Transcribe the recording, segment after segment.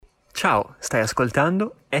Ciao, stai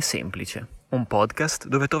ascoltando È Semplice, un podcast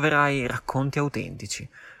dove troverai racconti autentici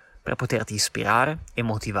per poterti ispirare e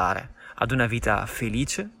motivare ad una vita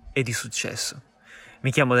felice e di successo.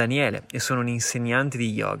 Mi chiamo Daniele e sono un insegnante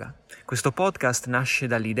di yoga. Questo podcast nasce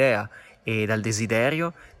dall'idea e dal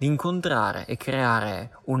desiderio di incontrare e creare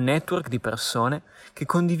un network di persone che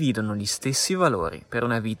condividono gli stessi valori per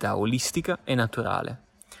una vita olistica e naturale.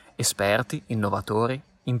 Esperti, innovatori,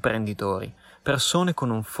 imprenditori, persone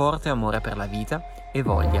con un forte amore per la vita e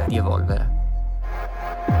voglia di evolvere.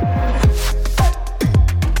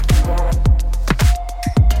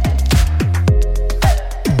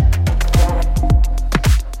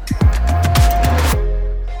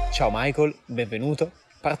 Ciao Michael, benvenuto.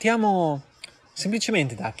 Partiamo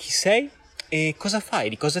semplicemente da chi sei e cosa fai,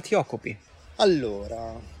 di cosa ti occupi.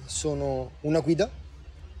 Allora, sono una guida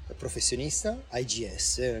professionista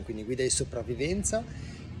IGS, quindi guida di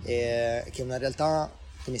sopravvivenza, che è una realtà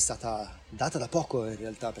che mi è stata data da poco in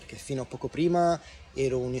realtà, perché fino a poco prima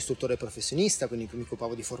ero un istruttore professionista, quindi mi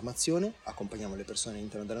occupavo di formazione, accompagnavo le persone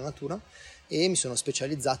all'interno della natura e mi sono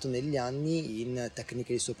specializzato negli anni in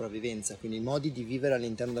tecniche di sopravvivenza, quindi modi di vivere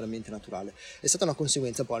all'interno dell'ambiente naturale. È stata una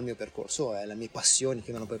conseguenza poi al mio percorso e alle mie passioni che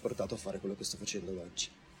mi hanno poi portato a fare quello che sto facendo oggi.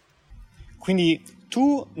 Quindi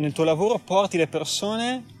tu nel tuo lavoro porti le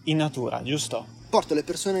persone in natura, giusto? Porto le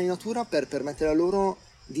persone in natura per permettere a loro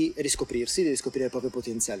di riscoprirsi, di riscoprire il proprio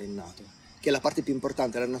potenziale innato, che è la parte più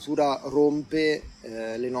importante. La natura rompe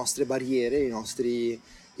le nostre barriere, le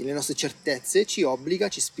nostre certezze, ci obbliga,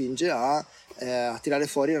 ci spinge a tirare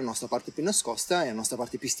fuori la nostra parte più nascosta e la nostra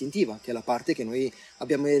parte più istintiva, che è la parte che noi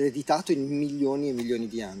abbiamo ereditato in milioni e milioni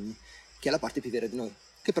di anni, che è la parte più vera di noi,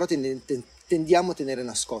 che però tendiamo a tenere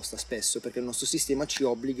nascosta spesso, perché il nostro sistema ci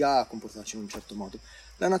obbliga a comportarci in un certo modo.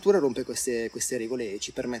 La natura rompe queste regole e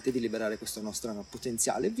ci permette di liberare questo nostro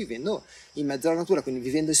potenziale vivendo in mezzo alla natura, quindi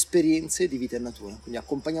vivendo esperienze di vita in natura. Quindi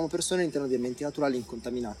accompagniamo persone all'interno di ambienti naturali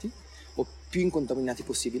incontaminati, o più incontaminati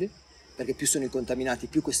possibile, perché più sono incontaminati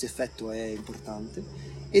più questo effetto è importante,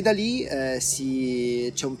 e da lì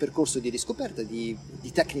c'è un percorso di riscoperta di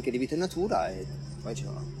tecniche di vita in natura e poi c'è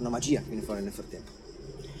una magia che viene fuori nel frattempo.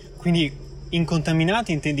 Quindi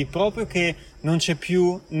incontaminati intendi proprio che non c'è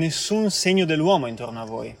più nessun segno dell'uomo intorno a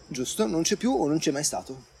voi. Giusto, non c'è più o non c'è mai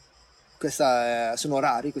stato. Sono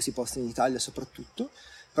rari questi posti in Italia soprattutto,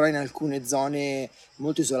 però in alcune zone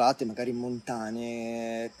molto isolate, magari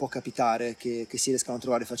montane, può capitare che si riescano a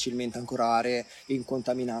trovare facilmente ancora aree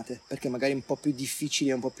incontaminate, perché magari un po' più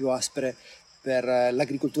difficili e un po' più aspre per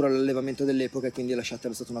l'agricoltura e l'allevamento dell'epoca e quindi lasciate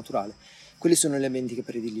allo stato naturale. Quelli sono gli ambienti che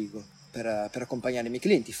prediligo per accompagnare i miei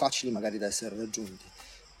clienti, facili magari da essere raggiunti,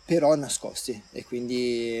 però nascosti e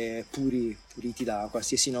quindi puliti da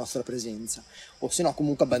qualsiasi nostra presenza, o se no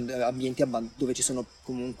comunque ambienti dove ci sono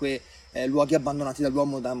comunque luoghi abbandonati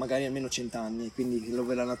dall'uomo da magari almeno 100 anni, quindi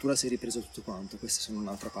dove la natura si è ripresa tutto quanto. Queste sono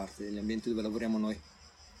un'altra parte degli ambienti dove lavoriamo noi.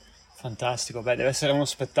 Fantastico, deve essere uno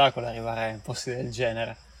spettacolo arrivare in posti del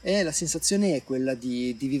genere. La sensazione è quella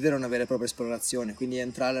di vivere una vera e propria esplorazione, quindi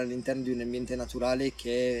entrare all'interno di un ambiente naturale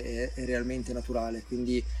che è realmente naturale,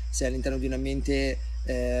 quindi sei all'interno di un ambiente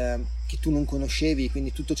che tu non conoscevi,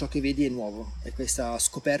 quindi tutto ciò che vedi è nuovo, e questa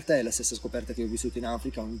scoperta è la stessa scoperta che ho vissuto in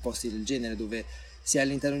Africa o in posti del genere, dove sei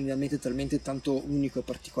all'interno di un ambiente talmente tanto unico e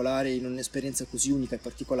particolare, in un'esperienza così unica e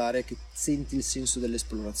particolare, che senti il senso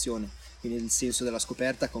dell'esplorazione, quindi il senso della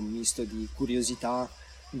scoperta con un misto di curiosità,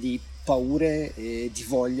 di paure e di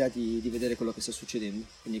voglia di vedere quello che sta succedendo.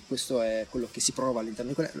 Quindi questo è quello che si prova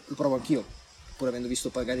all'interno di lo provo anch'io, pur avendo visto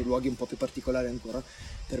magari luoghi un po' più particolari ancora.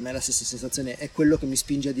 Per me la stessa sensazione è quello che mi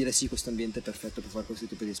spinge a dire sì, questo ambiente è perfetto per fare questo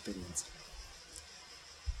tipo di esperienza.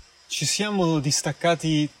 Ci siamo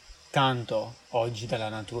distaccati tanto oggi dalla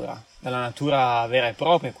natura vera e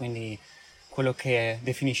propria, quindi quello che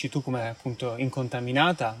definisci tu come appunto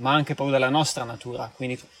incontaminata, ma anche proprio dalla nostra natura,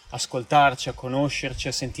 quindi ascoltarci, a conoscerci,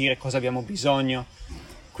 a sentire cosa abbiamo bisogno.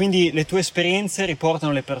 Quindi le tue esperienze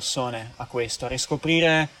riportano le persone a questo, a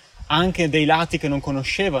riscoprire anche dei lati che non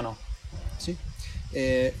conoscevano. Sì,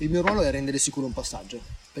 il mio ruolo è rendere sicuro un passaggio,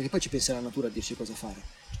 perché poi ci pensa la natura a dirci cosa fare.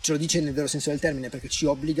 Ce lo dice nel vero senso del termine, perché ci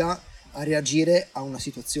obbliga a reagire a una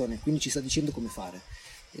situazione, quindi ci sta dicendo come fare.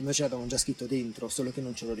 E noi ce l'abbiamo già scritto dentro, solo che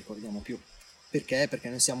non ce lo ricordiamo più. Perché? Perché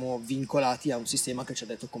noi siamo vincolati a un sistema che ci ha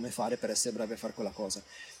detto come fare per essere bravi a fare quella cosa,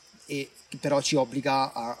 e però ci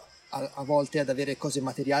obbliga a volte ad avere cose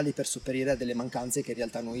materiali per sopperire a delle mancanze che in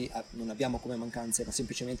realtà noi non abbiamo come mancanze, ma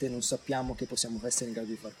semplicemente non sappiamo che possiamo essere in grado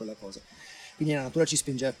di fare quella cosa. Quindi la natura ci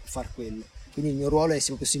spinge a far quello. Quindi il mio ruolo è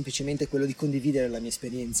semplicemente quello di condividere la mia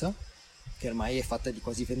esperienza, che ormai è fatta di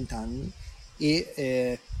quasi 20 anni,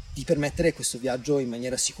 e di permettere questo viaggio in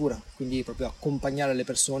maniera sicura, quindi proprio accompagnare le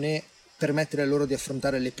persone, permettere loro di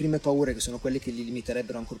affrontare le prime paure, che sono quelle che li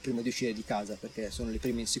limiterebbero ancora prima di uscire di casa, perché sono le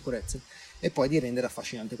prime insicurezze, e poi di rendere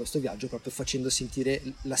affascinante questo viaggio proprio facendo sentire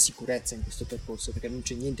la sicurezza in questo percorso, perché non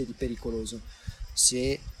c'è niente di pericoloso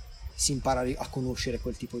se si impara a conoscere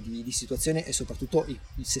quel tipo di situazione, e soprattutto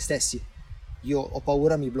se stessi. Io ho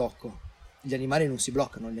paura, mi blocco. Gli animali non si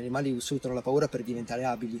bloccano, gli animali sfruttano la paura per diventare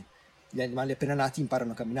abili. Gli animali appena nati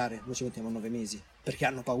imparano a camminare, noi ci mettiamo 9 mesi, perché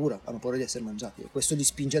hanno paura di essere mangiati, e questo li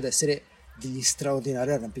spinge ad essere degli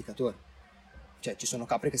straordinari arrampicatori. Cioè, ci sono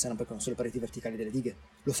capre che si arrampicano sulle pareti verticali delle dighe,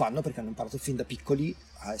 lo fanno perché hanno imparato fin da piccoli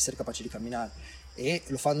a essere capaci di camminare, e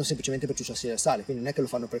lo fanno semplicemente per ciucciarsi le sale, quindi non è che lo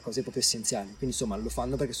fanno per cose proprio essenziali, quindi insomma lo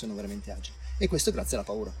fanno perché sono veramente agili, e questo grazie alla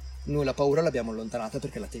paura. Noi la paura l'abbiamo allontanata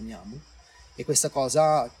perché la temiamo, e questa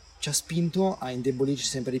cosa ci ha spinto a indebolirci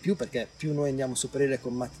sempre di più, perché più noi andiamo a superare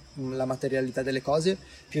con la materialità delle cose,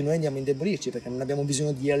 più noi andiamo a indebolirci, perché non abbiamo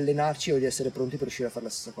bisogno di allenarci o di essere pronti per riuscire a fare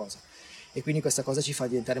la stessa cosa. E quindi questa cosa ci fa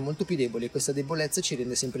diventare molto più deboli, e questa debolezza ci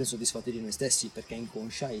rende sempre insoddisfatti di noi stessi, perché è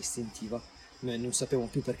inconscia e istintiva. Noi non sappiamo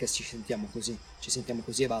più perché ci sentiamo così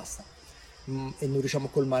e basta. E non riusciamo a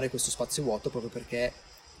colmare questo spazio vuoto proprio perché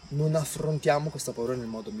non affrontiamo questa paura nel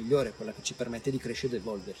modo migliore, quella che ci permette di crescere ed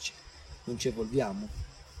evolverci. Non ci evolviamo,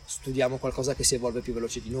 studiamo qualcosa che si evolve più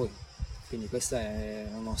veloce di noi, quindi questo è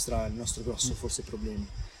il nostro grosso forse problema,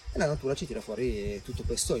 e la natura ci tira fuori tutto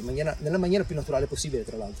questo nella maniera più naturale possibile,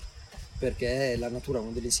 tra l'altro, perché la natura,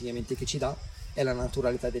 uno degli insegnamenti che ci dà, è la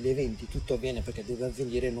naturalità degli eventi. Tutto avviene perché deve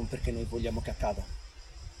avvenire, non perché noi vogliamo che accada.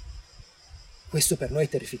 Questo per noi è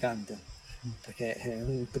terrificante, perché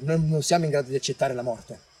noi non siamo in grado di accettare la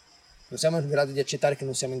morte, non siamo in grado di accettare che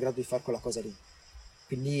non siamo in grado di fare quella cosa lì,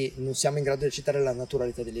 quindi non siamo in grado di accettare la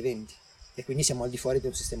naturalità degli eventi, e quindi siamo al di fuori di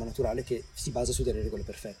un sistema naturale che si basa su delle regole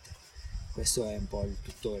perfette. Questo è un po'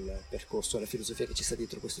 tutto il percorso, la filosofia che ci sta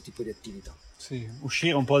dietro questo tipo di attività. Sì,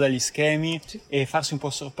 uscire un po' dagli schemi, sì, e farsi un po'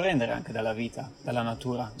 sorprendere anche dalla vita, dalla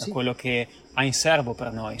natura, da, sì, quello che ha in serbo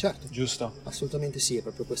per noi. Certo, giusto? Assolutamente sì, è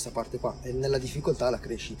proprio questa parte qua, e nella difficoltà la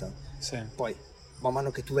crescita. Sì. Poi, man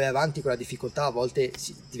mano che tu vai avanti con la difficoltà, a volte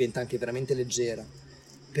diventa anche veramente leggera,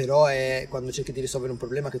 però è quando cerchi di risolvere un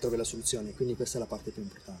problema che trovi la soluzione, quindi questa è la parte più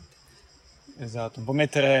importante. Esatto, un po'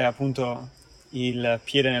 mettere appunto il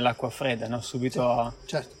piede nell'acqua fredda, no? Subito, sì,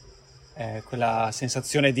 certo. Quella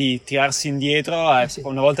sensazione di tirarsi indietro, sì,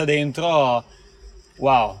 una volta dentro,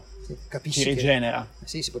 wow, sì, capisci, ti rigenera.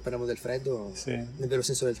 Sì, se poi parliamo del freddo, sì, nel vero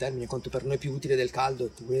senso del termine, quanto per noi è più utile del caldo,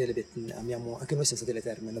 eppure amiamo, anche noi siamo stati le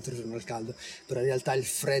terme, l'altro giorno al caldo, però in realtà il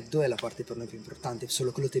freddo è la parte per noi più importante,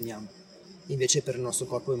 solo che lo temiamo, invece per il nostro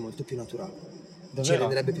corpo è molto più naturale. Davvero? Ci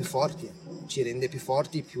renderebbe più forti, ci rende più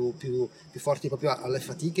forti, più forti proprio alle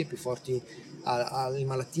fatiche, più forti alle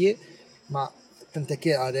malattie, ma tant'è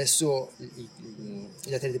che adesso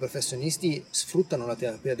gli atleti professionisti sfruttano la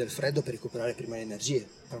terapia del freddo per recuperare prima le energie,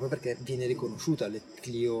 proprio perché viene riconosciuta le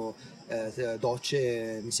Clio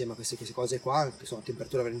docce, mi sembra queste cose qua, che sono a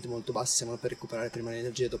temperatura veramente molto bassa, servono per recuperare prima le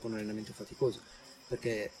energie dopo un allenamento faticoso,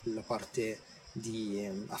 perché la parte di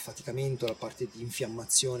affaticamento, la parte di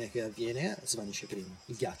infiammazione che avviene svanisce prima.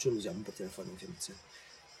 Il ghiaccio lo usiamo per tirare fuori l'infiammazione,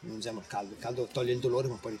 non usiamo il caldo toglie il dolore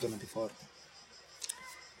ma poi ritorna più forte,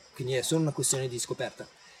 quindi è solo una questione di scoperta,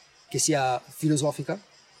 che sia filosofica,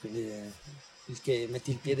 quindi il che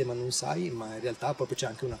metti il piede ma non sai, ma in realtà proprio c'è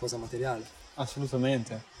anche una cosa materiale.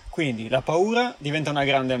 Assolutamente, quindi la paura diventa una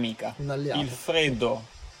grande amica, un alleato, il freddo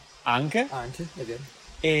anche, è vero,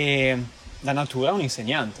 e la natura è un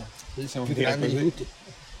insegnante, il più grande di tutti,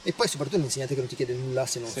 e poi soprattutto un insegnante che non ti chiede nulla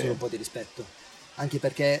se non sì, solo un po' di rispetto, anche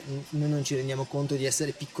perché noi non ci rendiamo conto di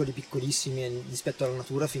essere piccolissimi rispetto alla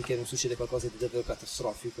natura finché non succede qualcosa di davvero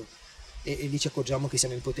catastrofico, e lì ci accorgiamo che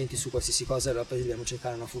siamo impotenti su qualsiasi cosa, e allora poi dobbiamo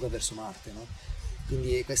cercare una fuga verso Marte, no?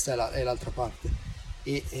 Quindi questa è l'altra parte,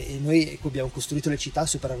 e noi abbiamo costruito le città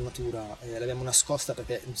sopra la natura, l'abbiamo nascosta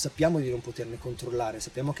perché sappiamo di non poterne controllare,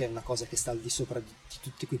 sappiamo che è una cosa che sta al di sopra di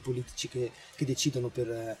tutti quei politici che decidono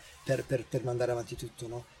per mandare avanti tutto,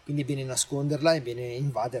 no? Quindi è bene nasconderla, è bene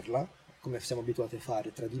invaderla, come siamo abituati a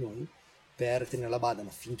fare tra di noi, per tenerla a bada, ma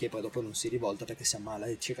finché poi dopo non si rivolta perché si ammala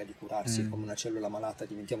e cerca di curarsi, come una cellula malata,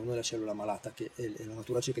 diventiamo noi la cellula malata, e la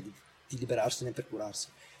natura cerca di liberarsene per curarsi,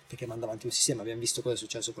 perché manda avanti un sistema. Abbiamo visto cosa è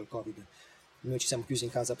successo col Covid. Noi ci siamo chiusi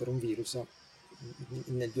in casa per un virus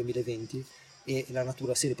nel 2020 e la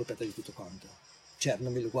natura si è riappropriata di tutto quanto.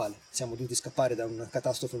 Chernobyl uguale, siamo dovuti scappare da una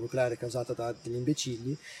catastrofe nucleare causata da degli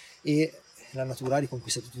imbecilli e la natura ha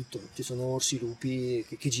riconquistato tutto. Ci sono orsi, lupi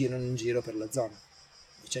che girano in giro per la zona.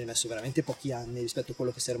 Ci hanno messo veramente pochi anni rispetto a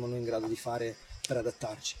quello che saremmo noi in grado di fare per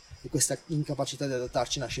adattarci, e questa incapacità di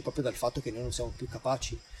adattarci nasce proprio dal fatto che noi non siamo più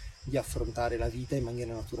capaci di affrontare la vita in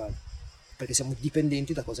maniera naturale, perché siamo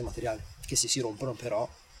dipendenti da cose materiali che se si rompono, però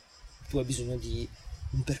tu hai bisogno di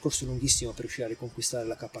un percorso lunghissimo per riuscire a riconquistare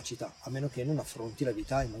la capacità, a meno che non affronti la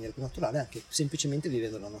vita in maniera più naturale, anche semplicemente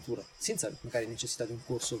vivendo la natura, senza magari necessità di un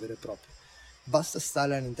corso vero e proprio. Basta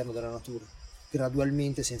stare all'interno della natura,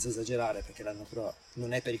 gradualmente, senza esagerare, perché la natura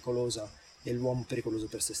non è pericolosa e l'uomo è pericoloso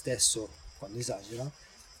per se stesso quando esagera,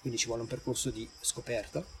 quindi ci vuole un percorso di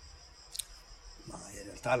scoperta, ma in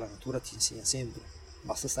realtà la natura ti insegna sempre.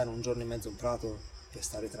 Basta stare un giorno e mezzo in prato per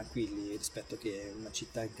stare tranquilli rispetto che una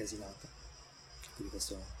città incasinata. Quindi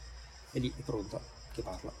questo è lì, è pronta, che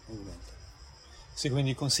parla, ovviamente. Sì,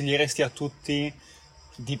 quindi consiglieresti a tutti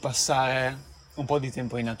di passare un po' di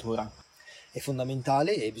tempo in natura. È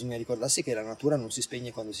fondamentale e bisogna ricordarsi che la natura non si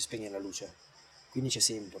spegne quando si spegne la luce, quindi c'è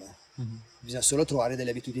sempre. Bisogna solo trovare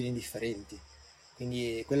delle abitudini differenti.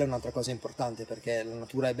 Quindi quella è un'altra cosa importante, perché la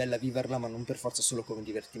natura è bella viverla, ma non per forza solo come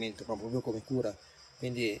divertimento, ma proprio come cura.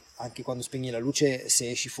 Quindi anche quando spegni la luce, se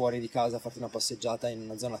esci fuori di casa a farti una passeggiata in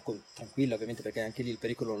una zona tranquilla, ovviamente, perché anche lì il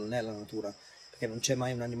pericolo non è la natura, perché non c'è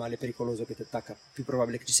mai un animale pericoloso che ti attacca, più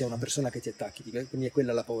probabile che ci sia una persona che ti attacchi, quindi è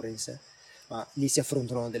quella la paura in sé. Ma lì si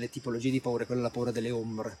affrontano delle tipologie di paure, quella è la paura delle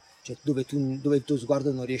ombre, cioè dove il tuo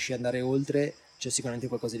sguardo non riesce ad andare oltre, c'è sicuramente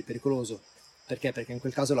qualcosa di pericoloso. Perché? Perché in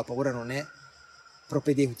quel caso la paura non è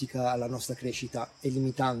propedeutica alla nostra crescita, è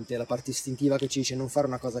limitante, è la parte istintiva che ci dice non fare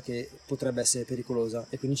una cosa che potrebbe essere pericolosa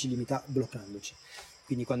e quindi ci limita bloccandoci.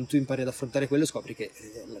 Quindi quando tu impari ad affrontare quello scopri che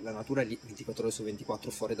la natura è lì 24 ore su 24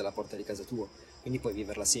 fuori dalla porta di casa tua, quindi puoi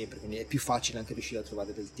viverla sempre, quindi è più facile anche riuscire a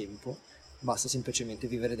trovare del tempo, basta semplicemente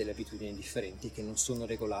vivere delle abitudini differenti che non sono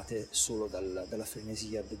regolate solo dalla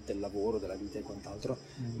frenesia del lavoro, della vita e quant'altro,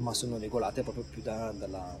 ma sono regolate proprio più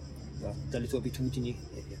dalle tue abitudini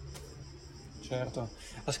e via. Certo.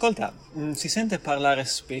 Ascolta, si sente parlare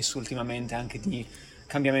spesso ultimamente anche di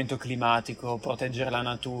cambiamento climatico, proteggere la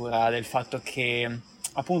natura, del fatto che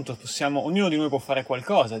appunto ognuno di noi può fare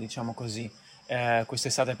qualcosa, diciamo così.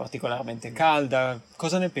 Quest'estate è particolarmente calda.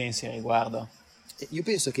 Cosa ne pensi a riguardo? Io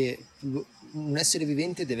penso che un essere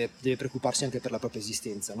vivente deve preoccuparsi anche per la propria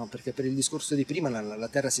esistenza, no? Perché per il discorso di prima la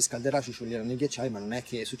Terra si scalderà, ci scioglieranno i ghiacciai, ma non è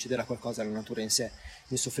che succederà qualcosa alla natura in sé,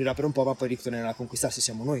 ne soffrirà per un po', ma poi ritornerà a conquistarsi.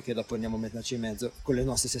 Siamo noi che dopo andiamo a metterci in mezzo, con le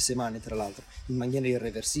nostre stesse mani tra l'altro, in maniera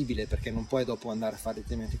irreversibile, perché non puoi dopo andare a fare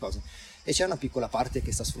determinate cose. E c'è una piccola parte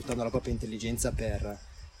che sta sfruttando la propria intelligenza per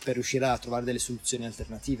riuscire a trovare delle soluzioni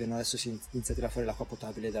alternative, no? Adesso si inizia a tirare fuori l'acqua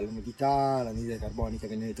potabile dall'umidità, l'anidride carbonica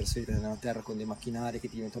viene trasferita nella terra con dei macchinari che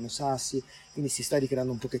diventano sassi, quindi si sta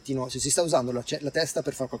ricreando un pochettino, si sta usando la testa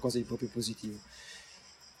per fare qualcosa di proprio positivo.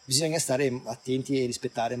 Bisogna stare attenti e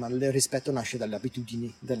rispettare, ma il rispetto nasce dalle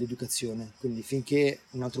abitudini, dall'educazione, quindi finché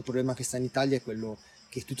un altro problema che sta in Italia è quello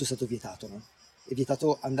che tutto è stato vietato, no? È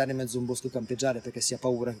vietato andare in mezzo a un bosco e campeggiare perché si ha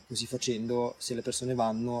paura che così facendo, se le persone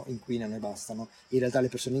vanno, inquinano e bastano. In realtà le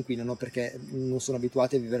persone inquinano perché non sono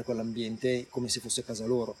abituate a vivere quell'ambiente come se fosse casa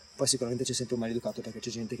loro. Poi sicuramente c'è sempre un maleducato perché c'è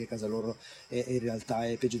gente che casa loro in realtà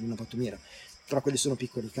è peggio di una pattumiera. Però quelli sono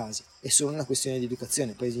piccoli casi, è solo una questione di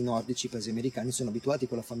educazione. I paesi nordici, i paesi americani sono abituati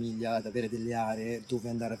con la famiglia ad avere delle aree dove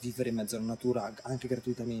andare a vivere in mezzo alla natura, anche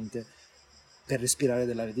gratuitamente, per respirare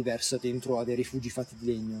dell'aria diversa dentro a dei rifugi fatti di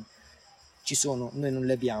legno. Ci sono, noi non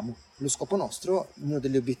li abbiamo. Lo scopo nostro, uno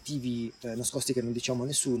degli obiettivi nascosti che non diciamo a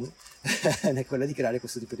nessuno, è quello di creare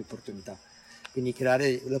questo tipo di opportunità. Quindi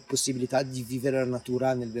creare la possibilità di vivere la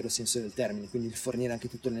natura nel vero senso del termine, quindi il fornire anche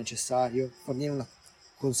tutto il necessario, fornire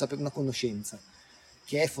una conoscenza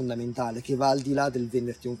che è fondamentale, che va al di là del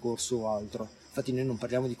venderti un corso o altro. Infatti noi non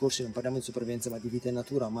parliamo di corsi, non parliamo di sopravvivenza, ma di vita in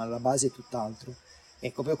natura, ma la base è tutt'altro.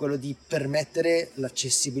 È proprio quello di permettere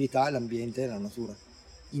l'accessibilità all'ambiente e alla natura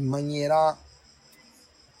in maniera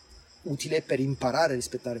utile per imparare a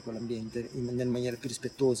rispettare quell'ambiente nella maniera più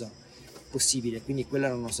rispettosa possibile. Quindi quella è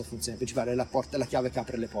la nostra funzione principale, è la chiave che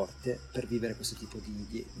apre le porte per vivere questo tipo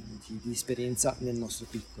di esperienza nel nostro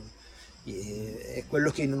piccolo. È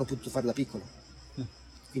quello che non ho potuto fare da piccolo.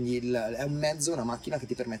 Quindi è un mezzo, una macchina che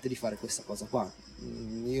ti permette di fare questa cosa qua.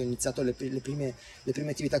 Io ho iniziato le prime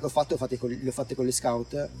attività che ho fatto, le ho fatte con le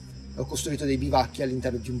scout. Ho costruito dei bivacchi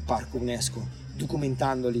all'interno di un parco UNESCO,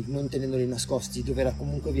 documentandoli, non tenendoli nascosti, dove era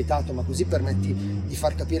comunque vietato, ma così permetti di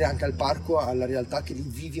far capire anche al parco, alla realtà, che lì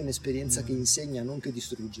vivi un'esperienza che insegna, non che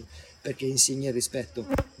distrugge, perché insegna il rispetto.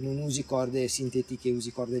 Non usi corde sintetiche,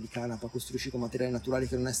 usi corde di canapa, costruisci con materiali naturali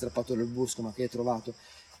che non è strappato dal bosco, ma che hai trovato.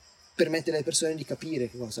 Permette alle persone di capire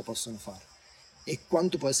che cosa possono fare e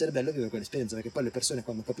quanto può essere bello vivere quell'esperienza, perché poi le persone,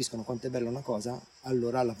 quando capiscono quanto è bella una cosa,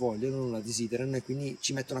 allora la vogliono, non la desiderano e quindi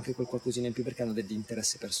ci mettono anche quel qualcosina in più perché hanno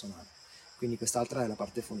dell'interesse personale. Quindi quest'altra è la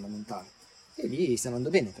parte fondamentale. E lì sta andando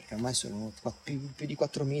bene, perché ormai sono più di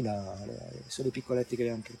 4.000, solo i piccoletti che li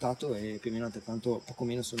hanno portato, e più o meno altrettanto, poco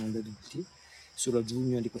meno sono gli adulti. Solo a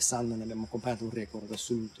giugno di quest'anno ne abbiamo accompagnato un record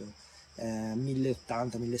assoluto,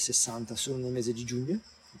 1080, 1060 solo nel mese di giugno,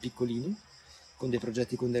 piccolini, con dei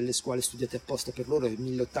progetti con delle scuole studiate apposta per loro.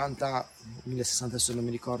 1080, 1060 adesso non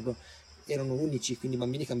mi ricordo, erano unici, quindi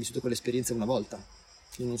bambini che hanno vissuto quell'esperienza una volta,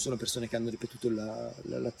 quindi non sono persone che hanno ripetuto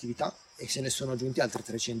l'attività, e se ne sono aggiunti altri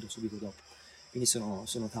 300 subito dopo, quindi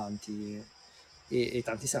sono tanti, e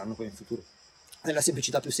tanti saranno poi in futuro. Nella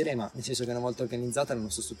semplicità più serena, nel senso che una volta organizzata la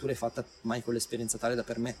nostra struttura è fatta mai con l'esperienza tale da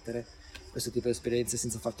permettere questo tipo di esperienze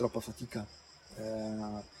senza far troppa fatica,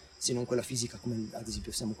 se non quella fisica, come ad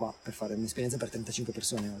esempio siamo qua per fare un'esperienza per 35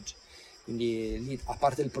 persone oggi. Quindi lì, a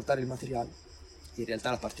parte il portare il materiale, in realtà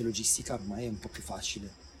la parte logistica ormai è un po' più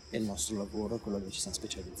facile, e il nostro lavoro è quello dove ci siamo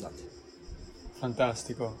specializzati.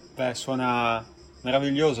 Fantastico, beh, suona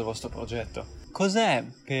meraviglioso il vostro progetto. Cos'è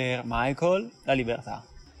per Michael la libertà?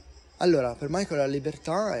 Allora, per Michael la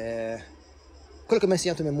libertà è quello che mi ha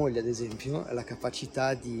insegnato mia moglie, ad esempio, è la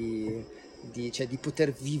capacità di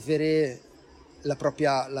poter vivere la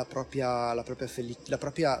propria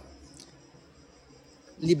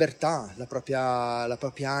libertà, la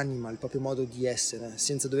propria anima, il proprio modo di essere,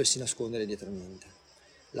 senza doversi nascondere dietro niente.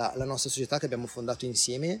 La nostra società che abbiamo fondato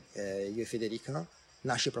insieme, io e Federica,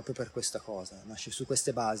 nasce proprio per questa cosa, nasce su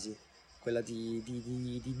queste basi, quella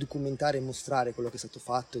di documentare e mostrare quello che è stato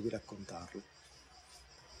fatto e di raccontarlo.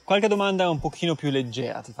 Qualche domanda un pochino più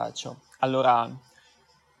leggera ti faccio. Allora,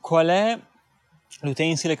 qual è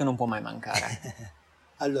l'utensile che non può mai mancare?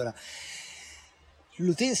 Allora,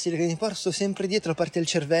 l'utensile che mi porto sempre dietro, a parte il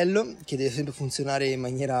cervello, che deve sempre funzionare in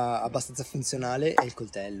maniera abbastanza funzionale, è il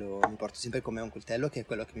coltello. Mi porto sempre con me un coltello, che è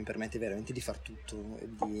quello che mi permette veramente di far tutto,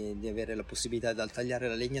 di avere la possibilità di tagliare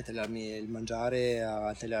la legna, a tagliarmi il mangiare,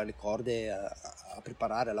 a tagliare le corde, a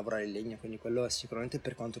preparare, a lavorare il legno. Quindi quello è sicuramente,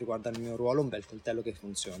 per quanto riguarda il mio ruolo, un bel coltello che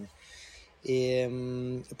funzioni.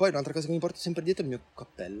 E poi un'altra cosa che mi porto sempre dietro è il mio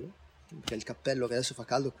cappello, perché il cappello, che adesso fa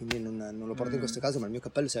caldo quindi non lo porto in questo caso, ma il mio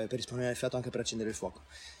cappello serve per risparmiare il fiato, anche per accendere il fuoco.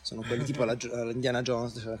 Sono quelli tipo all'Indiana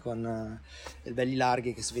Jones, cioè con i belli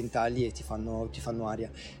larghi che sventagli e ti fanno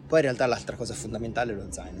aria. Poi in realtà l'altra cosa fondamentale è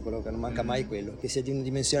lo zaino, quello che non manca mai, quello che sia di una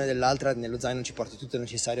dimensione o dell'altra, nello zaino ci porti tutto il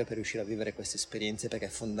necessario per riuscire a vivere queste esperienze, perché è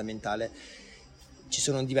fondamentale. Ci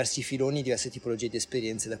sono diversi filoni, diverse tipologie di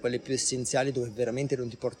esperienze, da quelle più essenziali, dove veramente non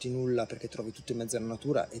ti porti nulla perché trovi tutto in mezzo alla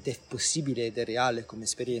natura ed è possibile ed è reale come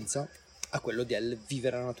esperienza, a quello di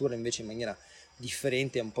vivere la natura invece in maniera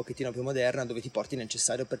differente, un pochettino più moderna, dove ti porti il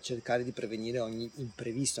necessario per cercare di prevenire ogni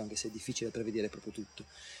imprevisto, anche se è difficile prevedere proprio tutto.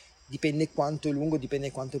 Dipende quanto è lungo, dipende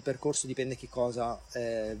quanto è il percorso, dipende che cosa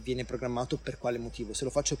viene programmato, per quale motivo. Se lo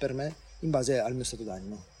faccio per me, in base al mio stato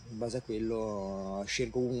d'animo, in base a quello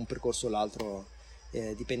scelgo un percorso o l'altro.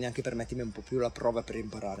 Dipende anche, per mettermi un po' più la prova per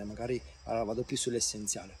imparare, magari allora vado più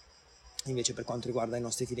sull'essenziale. Invece per quanto riguarda i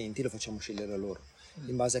nostri clienti lo facciamo scegliere a loro,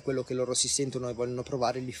 in base a quello che loro si sentono e vogliono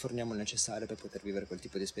provare, gli forniamo il necessario per poter vivere quel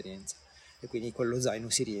tipo di esperienza, e quindi quello zaino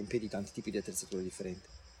si riempie di tanti tipi di attrezzature differenti.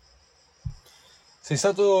 Sei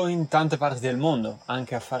stato in tante parti del mondo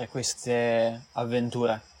anche a fare queste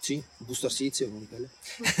avventure. Sì, Busto Arsizio è una di quelle.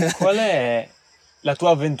 Qual è la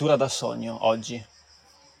tua avventura da sogno oggi?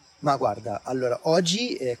 Ma guarda, allora,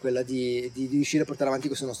 oggi è quella di riuscire a portare avanti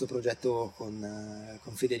questo nostro progetto con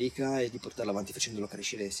Federica, e di portarlo avanti facendolo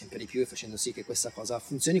crescere sempre di più e facendo sì che questa cosa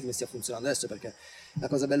funzioni come stia funzionando adesso, perché la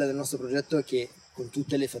cosa bella del nostro progetto è che, con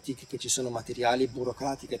tutte le fatiche che ci sono materiali,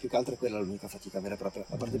 burocratiche, più che altro è quella l'unica fatica vera e propria,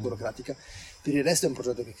 la parte burocratica. Per il resto è un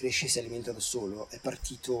progetto che cresce e si alimenta da solo, è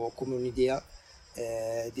partito come un'idea,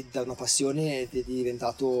 da una passione, ed è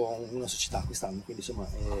diventato una società quest'anno, quindi insomma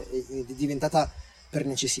è diventata per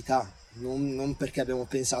necessità, non perché abbiamo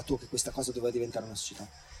pensato che questa cosa doveva diventare una società.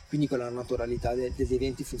 Quindi con la naturalità degli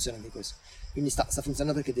eventi funziona anche questo. Quindi sta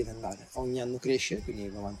funzionando perché deve andare, ogni anno cresce, quindi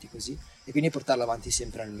va avanti così, e quindi portarla avanti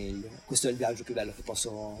sempre al meglio. Questo è il viaggio più bello che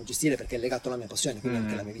posso gestire, perché è legato alla mia passione, quindi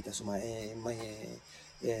anche alla mia vita, insomma,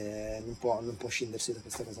 non può scindersi da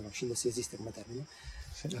questa cosa, no? Scindersi esiste come termine.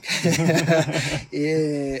 Sì. Okay.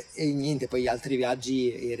 e niente, poi altri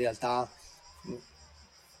viaggi, in realtà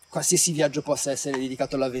qualsiasi viaggio possa essere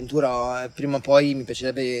dedicato all'avventura, prima o poi mi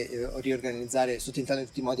piacerebbe riorganizzare, sto tentando in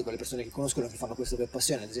tutti i modi, con le persone che conoscono che fanno questo per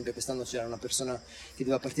passione. Ad esempio quest'anno c'era una persona che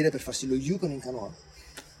doveva partire per farsi lo Yukon in canoa,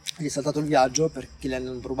 gli è saltato il viaggio perché le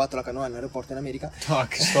hanno rubato la canoa in aeroporto in America. Oh,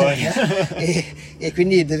 che storia! e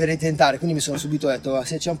quindi deve ritentare, quindi mi sono subito detto,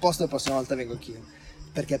 se c'è un posto la prossima volta vengo anch'io,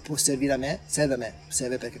 perché può servire a me,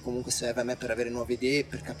 serve perché comunque serve a me per avere nuove idee,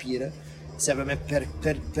 per capire, serve a me per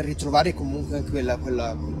ritrovare comunque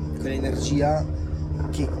quell'energia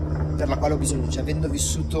per la quale ho bisogno, cioè avendo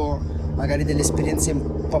vissuto magari delle esperienze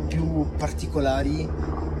un po' più particolari,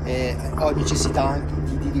 ho necessità anche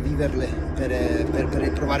di viverle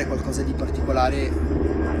per provare qualcosa di particolare.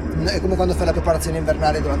 È come quando fai la preparazione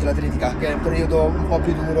invernale durante l'atletica, che è un periodo un po'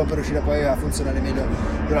 più duro per riuscire poi a funzionare meglio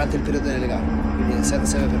durante il periodo delle gare, quindi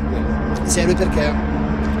serve per quello, serve perché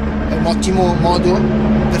è un ottimo modo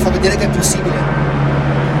per far vedere che è possibile.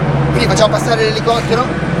 Quindi facciamo passare l'elicottero,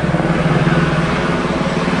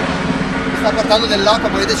 sta portando dell'acqua,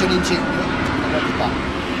 vedete c'è un incendio,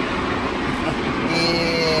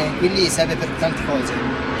 e quindi serve per tante cose,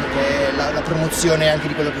 perché la promozione anche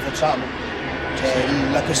di quello che facciamo. Cioè,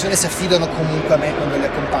 le persone si affidano comunque a me quando le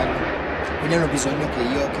accompagno, quindi hanno bisogno che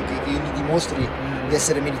io gli dimostri di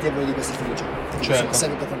essere meritevole di questa fiducia. Certo.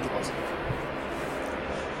 Serve per tante cose.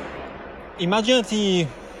 Immaginati,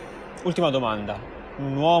 ultima domanda,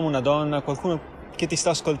 un uomo, una donna, qualcuno che ti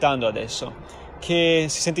sta ascoltando adesso, che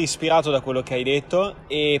si sente ispirato da quello che hai detto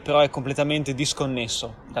e però è completamente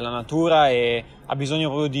disconnesso dalla natura e ha bisogno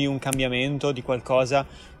proprio di un cambiamento, di qualcosa.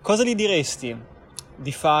 Cosa gli diresti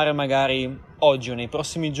di fare magari oggi o nei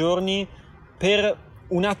prossimi giorni per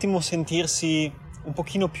un attimo sentirsi un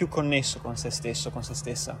pochino più connesso con se stesso, con se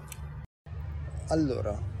stessa?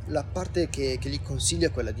 Allora, la parte che gli consiglio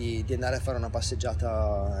è quella di andare a fare una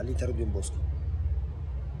passeggiata all'interno di un bosco,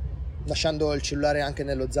 lasciando il cellulare anche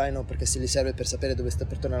nello zaino, perché se gli serve per sapere dove sta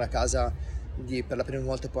per tornare a casa per la prima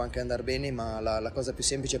volta può anche andare bene, ma la cosa più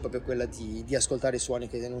semplice è proprio quella di ascoltare i suoni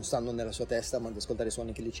che non stanno nella sua testa, ma di ascoltare i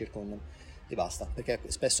suoni che li circondano e basta, perché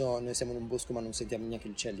spesso noi siamo in un bosco ma non sentiamo neanche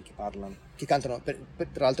gli uccelli che parlano, che cantano.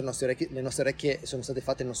 Tra l'altro le nostre orecchie sono state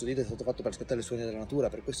fatte, il nostro udito è stato fatto per ascoltare i suoni della natura,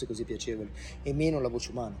 per questo è così piacevole, e meno la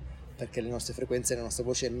voce umana, perché le nostre frequenze, la nostra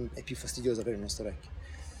voce è più fastidiosa per le nostre orecchie.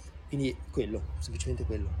 Quindi quello, semplicemente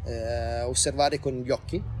quello, osservare con gli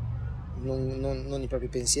occhi, non i propri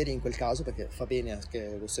pensieri in quel caso, perché fa bene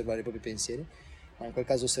anche osservare i propri pensieri, ma in quel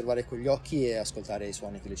caso osservare con gli occhi e ascoltare i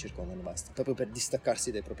suoni che li circondano, basta, proprio per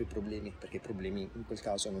distaccarsi dai propri problemi, perché i problemi in quel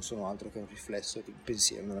caso non sono altro che un riflesso di un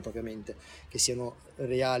pensiero nella propria mente, che siano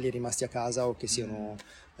reali rimasti a casa o che siano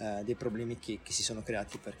dei problemi che si sono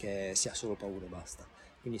creati perché si ha solo paura e basta.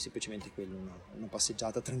 Quindi semplicemente quello, una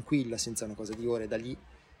passeggiata tranquilla, senza una cosa di ore, da lì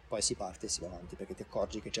poi si parte e si va avanti, perché ti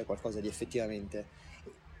accorgi che c'è qualcosa di effettivamente.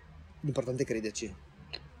 L'importante è crederci,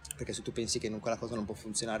 perché se tu pensi che quella cosa non può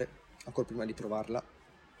funzionare, ancora prima di provarla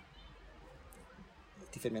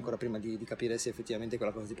ti fermi ancora prima di capire se effettivamente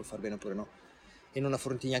quella cosa ti può far bene oppure no, e non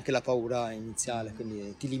affronti neanche la paura iniziale,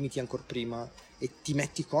 quindi ti limiti ancora prima e ti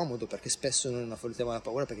metti comodo, perché spesso noi non affrontiamo la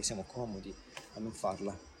paura perché siamo comodi a non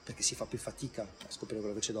farla, perché si fa più fatica a scoprire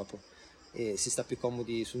quello che c'è dopo e si sta più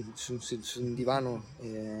comodi su un divano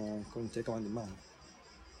con un telecomando in mano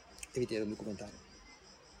e vedere un documentario.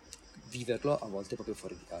 Viverlo a volte proprio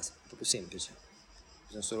fuori di casa, proprio semplice,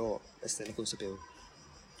 bisogna solo essere consapevoli.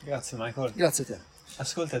 Grazie Michael. Grazie a te.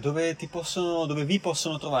 Ascolta, dove vi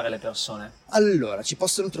possono trovare le persone? Allora, ci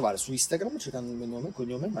possono trovare su Instagram cercando il mio nome,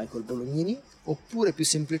 cognome, Michael Bolognini, oppure più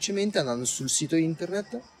semplicemente andando sul sito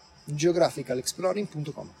internet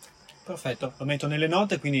geographicalexploring.com. Perfetto, lo metto nelle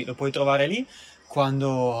note, quindi lo puoi trovare lì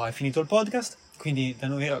quando hai finito il podcast. Quindi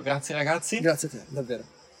davvero grazie ragazzi. Grazie a te, davvero.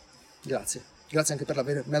 Grazie anche per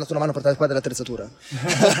mi ha dato una mano a portare qua dell'attrezzatura.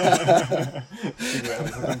 Figurati, è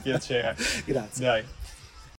stato un piacere. Grazie. Dai.